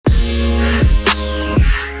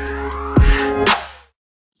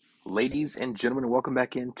Ladies and gentlemen, welcome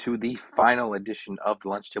back into the final edition of the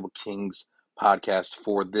Lunchtable Kings podcast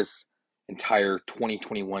for this entire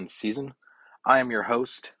 2021 season. I am your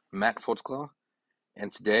host, Max Holtzclaw,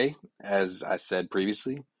 and today, as I said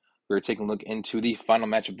previously, we're taking a look into the final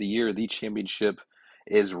match of the year. The championship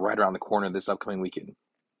is right around the corner this upcoming weekend.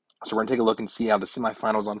 So we're going to take a look and see how the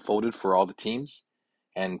semifinals unfolded for all the teams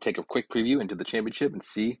and take a quick preview into the championship and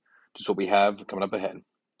see just what we have coming up ahead.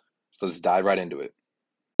 So let's dive right into it.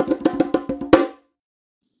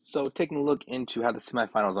 So taking a look into how the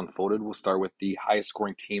semifinals unfolded, we'll start with the highest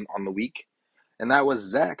scoring team on the week, and that was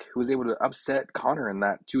Zach, who was able to upset Connor in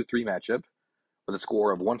that 2-3 matchup with a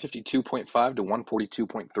score of 152.5 to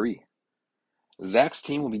 142.3. Zach's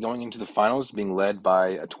team will be going into the finals being led by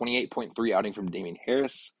a 28.3 outing from Damian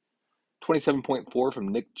Harris, 27.4 from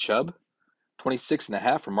Nick Chubb,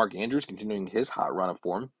 26.5 from Mark Andrews, continuing his hot run of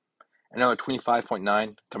form, and another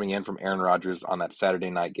 25.9 coming in from Aaron Rodgers on that Saturday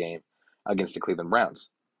night game against the Cleveland Browns.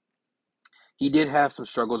 He did have some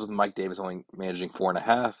struggles with Mike Davis only managing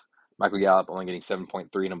 4.5, Michael Gallup only getting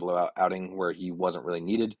 7.3 in a blowout outing where he wasn't really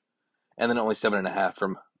needed, and then only 7.5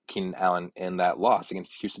 from Keenan Allen in that loss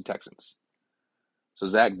against the Houston Texans. So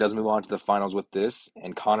Zach does move on to the finals with this,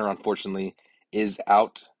 and Connor, unfortunately, is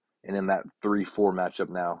out and in that 3-4 matchup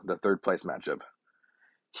now, the third place matchup.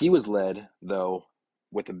 He was led, though,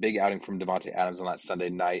 with a big outing from Davante Adams on that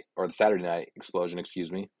the Saturday night explosion,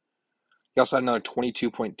 excuse me. He also had another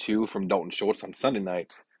 22.2 from Dalton Schultz on Sunday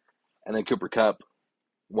night. And then Cooper Kupp,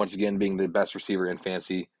 once again being the best receiver in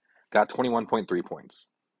fantasy, got 21.3 points.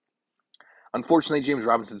 Unfortunately, James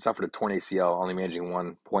Robinson suffered a torn ACL, only managing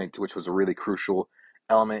 1 point, which was a really crucial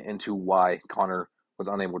element into why Connor was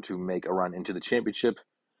unable to make a run into the championship.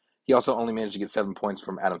 He also only managed to get 7 points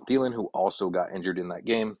from Adam Thielen, who also got injured in that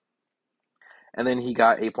game. And then he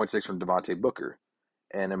got 8.6 from Devontae Booker,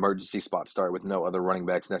 an emergency spot start with no other running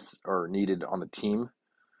backs needed on the team.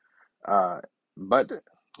 But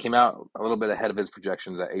came out a little bit ahead of his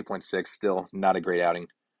projections at 8.6, still not a great outing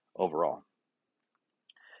overall.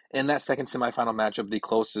 In that second semifinal matchup, the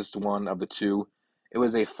closest one of the two, it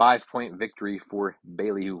was a 5-point victory for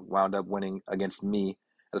Bailey, who wound up winning against me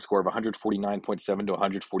at a score of 149.7 to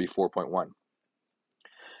 144.1.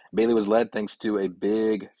 Bailey was led thanks to a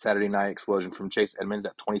big Saturday night explosion from Chase Edmonds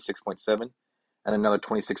at 26.7, and another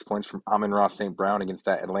 26 points from Amon-Ra St. Brown against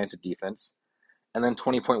that Atlanta defense, and then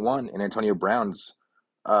 20.1 in Antonio Brown's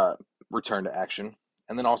return to action,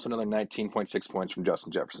 and then also another 19.6 points from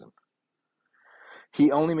Justin Jefferson.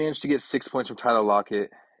 He only managed to get 6 points from Tyler Lockett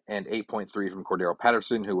and 8.3 from Cordero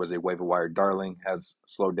Patterson, who was a waiver wire darling, has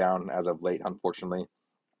slowed down as of late, unfortunately.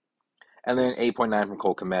 And then 8.9 from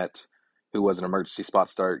Cole Kmet, who was an emergency spot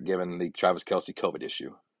start given the Travis Kelce COVID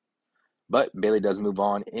issue. But Bailey does move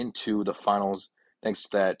on into the finals thanks to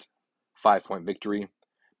that 5-point victory.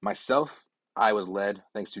 Myself, I was led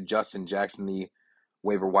thanks to Justin Jackson, the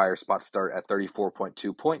waiver wire spot start at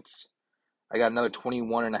 34.2 points. I got another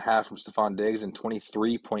 21.5 from Stephon Diggs and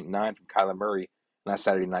 23.9 from Kyler Murray in that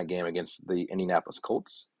Saturday night game against the Indianapolis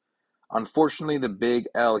Colts. Unfortunately, the big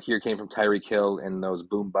L here came from Tyreek Hill in those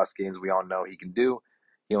boom-bust games we all know he can do.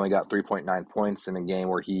 He only got 3.9 points in a game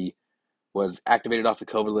where he was activated off the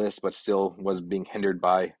COVID list, but still was being hindered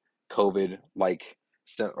by COVID-like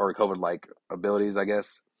abilities, I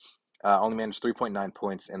guess. Only managed 3.9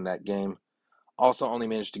 points in that game. Also only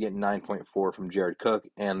managed to get 9.4 from Jared Cook,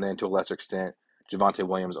 and then to a lesser extent, Javonte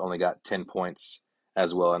Williams only got 10 points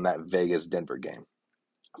as well in that Vegas-Denver game.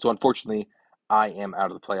 So unfortunately, I am out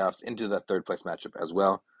of the playoffs into the third place matchup as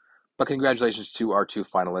well. But congratulations to our two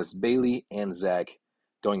finalists, Bailey and Zach,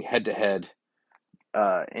 going head-to-head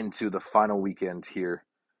into the final weekend here,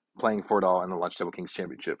 playing for it all in the Lunchtable Kings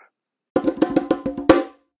Championship.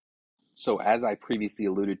 So as I previously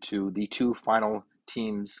alluded to, the two final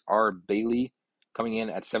teams are Bailey coming in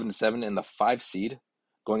at 7-7 in the 5 seed,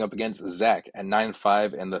 going up against Zach at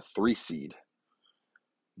 9-5 and the 3 seed.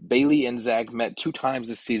 Bailey and Zach met 2 times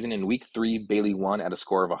this season. In week 3, Bailey won at a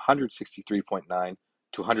score of 163.9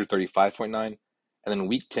 to 135.9. And then in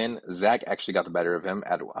week 10, Zach actually got the better of him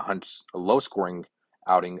at a low scoring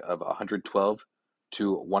outing of 112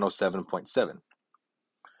 to 107.7. So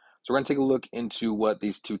we're going to take a look into what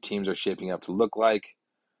these two teams are shaping up to look like.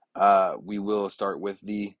 We will start with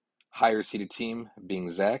the higher seeded team being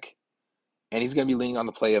Zach. And he's going to be leaning on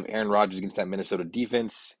the play of Aaron Rodgers against that Minnesota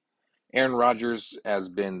defense. Aaron Rodgers has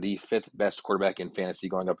been the 5th best quarterback in fantasy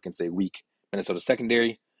going up against a weak Minnesota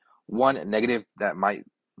secondary. One negative that might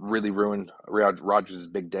really ruin Rodgers'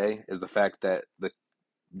 big day is the fact that the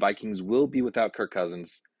Vikings will be without Kirk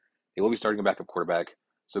Cousins. They will be starting a backup quarterback.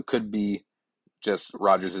 So it could be just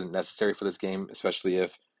Rodgers isn't necessary for this game, especially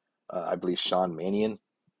if I believe Sean Mannion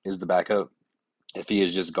is the backup. If he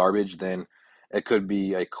is just garbage, then it could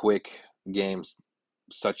be a quick game,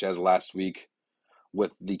 such as last week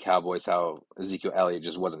with the Cowboys, how Ezekiel Elliott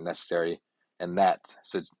just wasn't necessary in that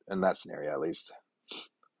scenario at least.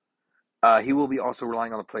 He will be also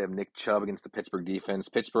relying on the play of Nick Chubb against the Pittsburgh defense.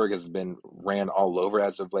 Pittsburgh has been ran all over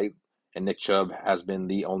as of late, and Nick Chubb has been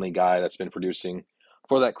the only guy that's been producing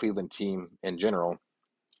for that Cleveland team in general.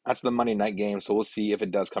 That's the Monday night game, so we'll see if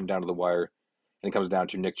it does come down to the wire and it comes down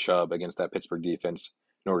to Nick Chubb against that Pittsburgh defense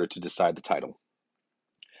in order to decide the title.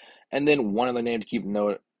 And then one other name to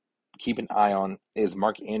keep an eye on is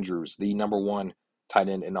Mark Andrews, the number one tight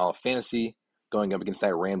end in all of fantasy, going up against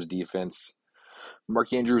that Rams defense.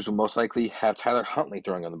 Mark Andrews will most likely have Tyler Huntley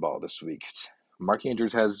throwing on the ball this week. Mark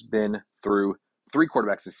Andrews has been through 3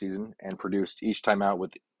 quarterbacks this season and produced each time out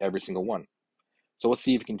with every single one. So we'll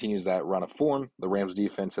see if he continues that run of form. The Rams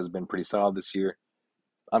defense has been pretty solid this year.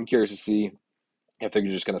 I'm curious to see if they're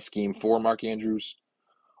just going to scheme for Mark Andrews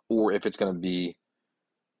or if it's going to be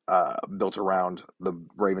built around the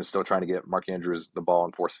Ravens still trying to get Mark Andrews the ball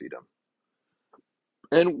and force feed him.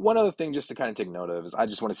 And one other thing just to kind of take note of is I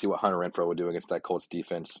just want to see what Hunter Renfrow will do against that Colts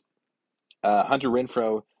defense. Hunter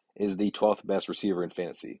Renfrow is the 12th best receiver in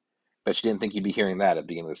fantasy. Bet you didn't think you'd be hearing that at the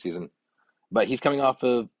beginning of the season. But he's coming off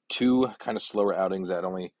of 2 kind of slower outings at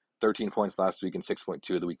only 13 points last week and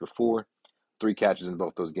 6.2 the week before. 3 catches in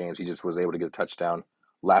both those games. He just was able to get a touchdown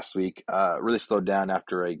last week. Really slowed down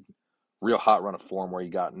after a real hot run of form where he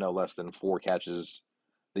got no less than 4 catches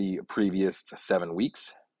the previous 7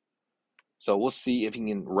 weeks. So we'll see if he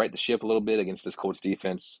can right the ship a little bit against this Colts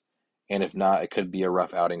defense. And if not, it could be a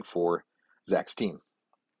rough outing for Zach's team.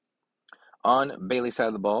 On Bailey's side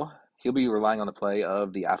of the ball, he'll be relying on the play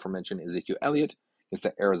of the aforementioned Ezekiel Elliott against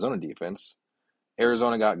the Arizona defense.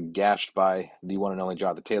 Arizona got gashed by the one and only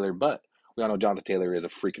Jonathan Taylor, but we all know Jonathan Taylor is a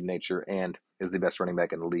freak of nature and is the best running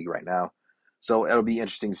back in the league right now. So it'll be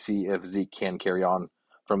interesting to see if Zeke can carry on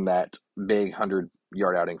from that big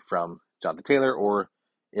 100-yard outing from Jonathan Taylor or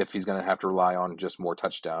if he's going to have to rely on just more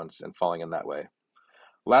touchdowns and falling in that way.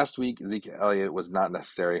 Last week, Zeke Elliott was not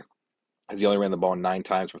necessary as he only ran the ball 9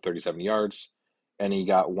 times for 37 yards, and he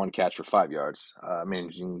got 1 catch for 5 yards,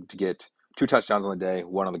 managing to get 2 touchdowns on the day,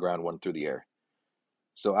 1 on the ground, 1 through the air.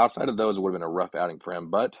 So outside of those, it would have been a rough outing for him,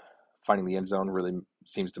 but finding the end zone really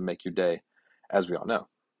seems to make your day, as we all know.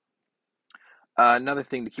 Another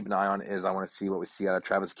thing to keep an eye on is I want to see what we see out of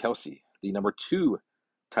Travis Kelce, the number 2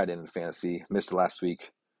 tight end in fantasy, missed last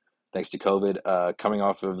week thanks to COVID. Coming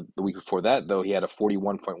off of the week before that, though, he had a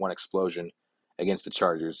 41.1 explosion against the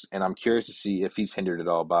Chargers, and I'm curious to see if he's hindered at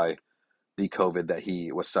all by the COVID that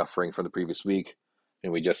he was suffering from the previous week.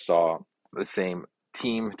 And we just saw the same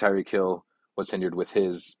team, Tyreek Hill, was hindered with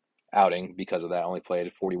his outing because of that, only played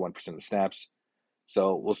 41% of the snaps.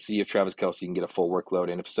 So we'll see if Travis Kelce can get a full workload,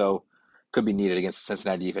 and if so, could be needed against the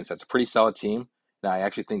Cincinnati defense. That's a pretty solid team. Now, I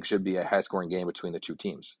actually think should be a high-scoring game between the two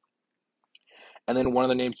teams. And then one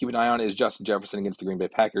other name to keep an eye on is Justin Jefferson against the Green Bay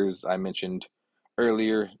Packers. I mentioned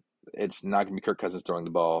earlier, it's not going to be Kirk Cousins throwing the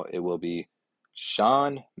ball. It will be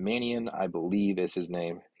Sean Mannion, I believe is his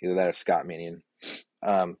name. Either that or Scott Mannion.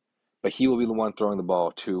 But he will be the one throwing the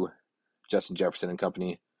ball to Justin Jefferson and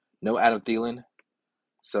company. No Adam Thielen.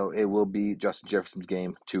 So it will be Justin Jefferson's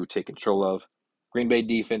game to take control of. Green Bay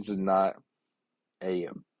defense is not a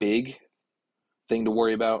big thing to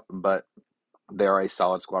worry about, but they are a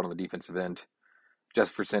solid squad on the defensive end.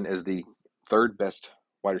 Jefferson is the 3rd best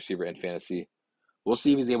wide receiver in fantasy. We'll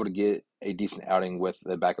see if he's able to get a decent outing with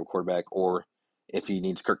the backup quarterback or if he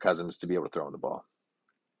needs Kirk Cousins to be able to throw him the ball.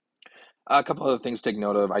 A couple other things to take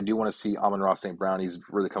note of. I do want to see Amon-Ra St. Brown. He's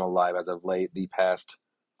really come alive as of late. The past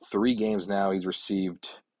 3 games now, he's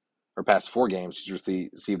received, or past 4 games, he's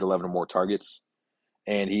received 11 or more targets.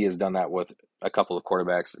 And he has done that with a couple of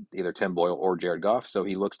quarterbacks, either Tim Boyle or Jared Goff. So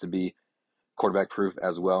he looks to be quarterback proof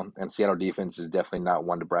as well. And Seattle defense is definitely not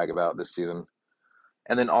one to brag about this season.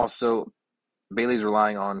 And then also, Bailey's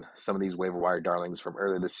relying on some of these waiver wire darlings from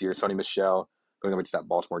earlier this year. Sony Michel going up against that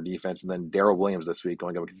Baltimore defense, and then Darrell Williams this week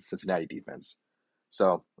going up against the Cincinnati defense.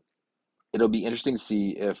 So it'll be interesting to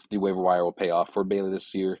see if the waiver wire will pay off for Bailey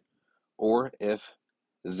this year, or if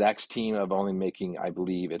Zach's team of only making, I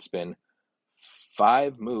believe it's been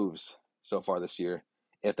 5 moves so far this year,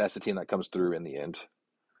 if that's the team that comes through in the end.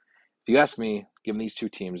 If you ask me, given these 2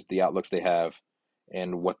 teams, the outlooks they have,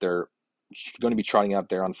 and what they're going to be trotting out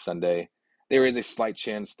there on Sunday, there is a slight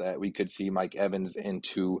chance that we could see Mike Evans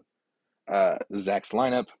into Zach's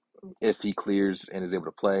lineup if he clears and is able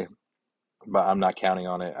to play. But I'm not counting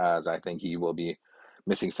on it, as I think he will be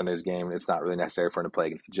missing Sunday's game. It's not really necessary for him to play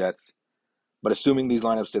against the Jets. But assuming these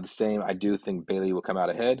lineups stay the same, I do think Bailey will come out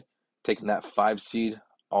ahead, taking that 5 seed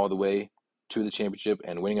all the way to the championship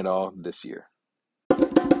and winning it all this year.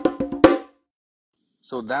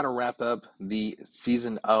 So that'll wrap up the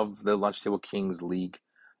season of the Lunchtable Kings League.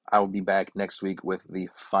 I will be back next week with the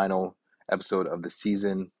final episode of the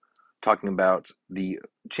season, talking about the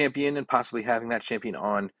champion and possibly having that champion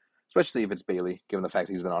on, especially if it's Bailey, given the fact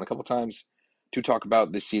that he's been on a couple times, to talk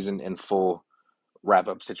about this season in full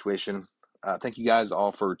wrap-up situation. Thank you guys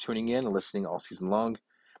all for tuning in and listening all season long.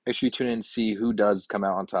 Make sure you tune in to see who does come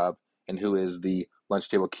out on top and who is the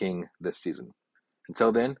Lunchtable King this season.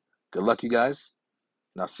 Until then, good luck, you guys,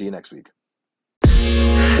 and I'll see you next week.